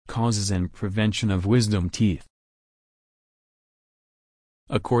Causes and prevention of wisdom teeth.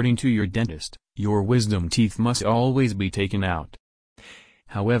 According to your dentist, your wisdom teeth must always be taken out.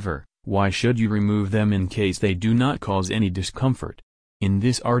 However, why should you remove them in case they do not cause any discomfort? In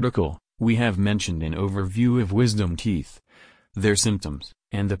this article, we have mentioned an overview of wisdom teeth, their symptoms,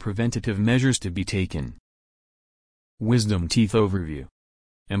 and the preventative measures to be taken. Wisdom teeth overview.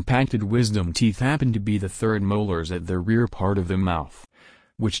 Impacted wisdom teeth happen to be the third molars at the rear part of the mouth,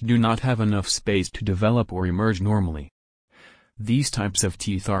 which do not have enough space to develop or emerge normally. These types of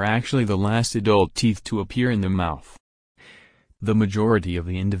teeth are actually the last adult teeth to appear in the mouth. The majority of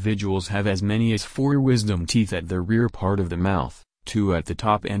the individuals have as many as 4 wisdom teeth at the rear part of the mouth, 2 at the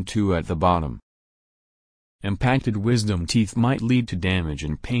top and 2 at the bottom. Impacted wisdom teeth might lead to damage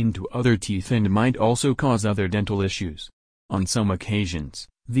and pain to other teeth and might also cause other dental issues. On some occasions,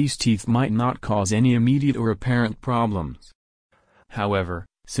 these teeth might not cause any immediate or apparent problems. However,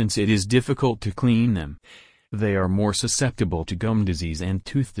 since it is difficult to clean them, they are more susceptible to gum disease and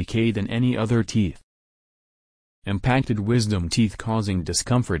tooth decay than any other teeth. Impacted wisdom teeth causing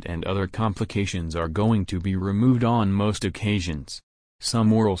discomfort and other complications are going to be removed on most occasions.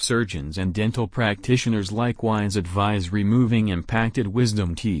 Some oral surgeons and dental practitioners likewise advise removing impacted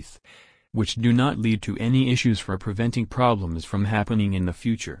wisdom teeth, which do not lead to any issues for preventing problems from happening in the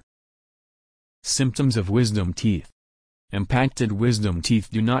future. Symptoms of wisdom teeth. Impacted wisdom teeth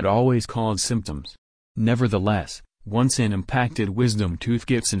do not always cause symptoms. Nevertheless, once an impacted wisdom tooth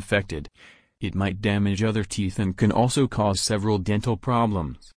gets infected, it might damage other teeth and can also cause several dental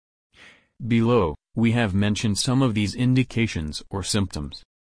problems. Below, we have mentioned some of these indications or symptoms.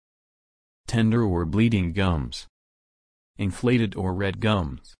 Tender or bleeding gums. Inflated or red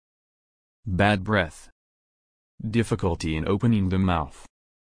gums. Bad breath. Difficulty in opening the mouth.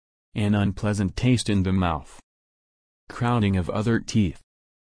 An unpleasant taste in the mouth. Crowding of other teeth.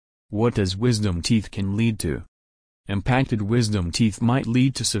 What does wisdom teeth can lead to? Impacted wisdom teeth might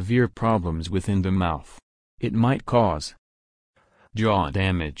lead to severe problems within the mouth. It might cause jaw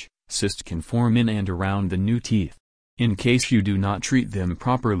damage. Cysts can form in and around the new teeth. In case you do not treat them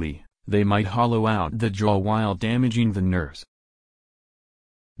properly, they might hollow out the jaw while damaging the nerves.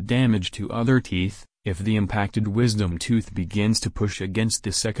 Damage to other teeth. If the impacted wisdom tooth begins to push against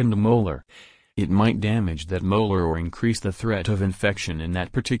the second molar, it might damage that molar or increase the threat of infection in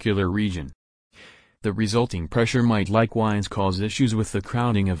that particular region. The resulting pressure might likewise cause issues with the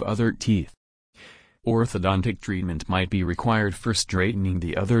crowding of other teeth. Orthodontic treatment might be required for straightening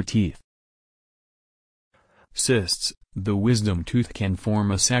the other teeth. Cysts. The wisdom tooth can form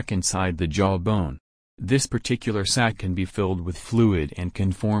a sac inside the jawbone. This particular sac can be filled with fluid and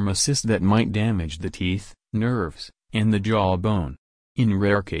can form a cyst that might damage the teeth, nerves, and the jawbone. In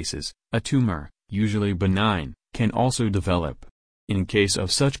rare cases, a tumor, usually benign, can also develop. In case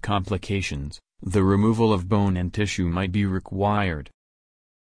of such complications, the removal of bone and tissue might be required.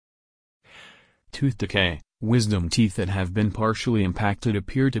 Tooth decay. Wisdom teeth that have been partially impacted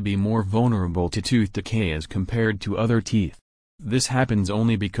appear to be more vulnerable to tooth decay as compared to other teeth. This happens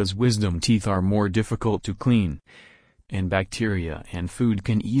only because wisdom teeth are more difficult to clean, and bacteria and food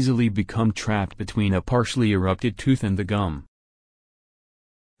can easily become trapped between a partially erupted tooth and the gum.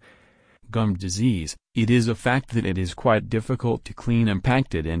 Gum disease. It is a fact that it is quite difficult to clean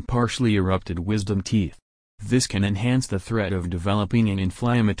impacted and partially erupted wisdom teeth. This can enhance the threat of developing an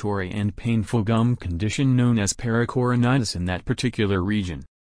inflammatory and painful gum condition known as pericoronitis in that particular region.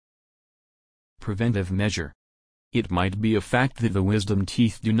 Preventive measure. It might be a fact that the wisdom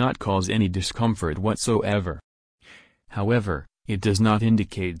teeth do not cause any discomfort whatsoever. However, it does not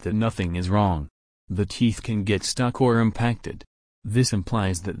indicate that nothing is wrong. The teeth can get stuck or impacted. This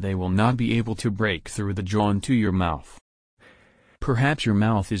implies that they will not be able to break through the jaw into your mouth. Perhaps your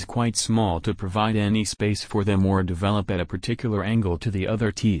mouth is quite small to provide any space for them or develop at a particular angle to the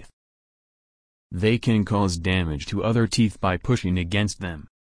other teeth. They can cause damage to other teeth by pushing against them.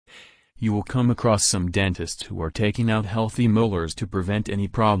 You will come across some dentists who are taking out healthy molars to prevent any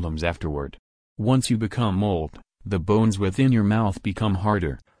problems afterward. Once you become old, the bones within your mouth become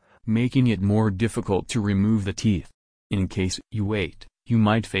harder, making it more difficult to remove the teeth. In case you wait, you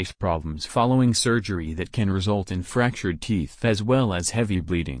might face problems following surgery that can result in fractured teeth as well as heavy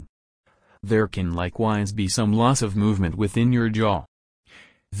bleeding. There can likewise be some loss of movement within your jaw.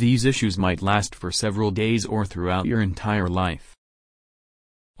 These issues might last for several days or throughout your entire life.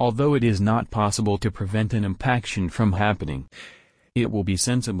 Although it is not possible to prevent an impaction from happening, it will be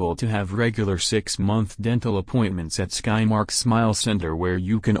sensible to have regular 6-month dental appointments at Skymark Smile Center where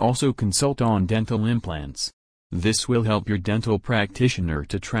you can also consult on dental implants. This will help your dental practitioner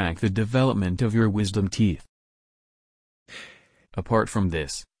to track the development of your wisdom teeth. Apart from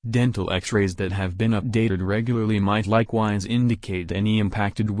this, dental x-rays that have been updated regularly might likewise indicate any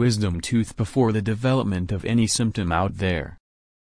impacted wisdom tooth before the development of any symptom out there.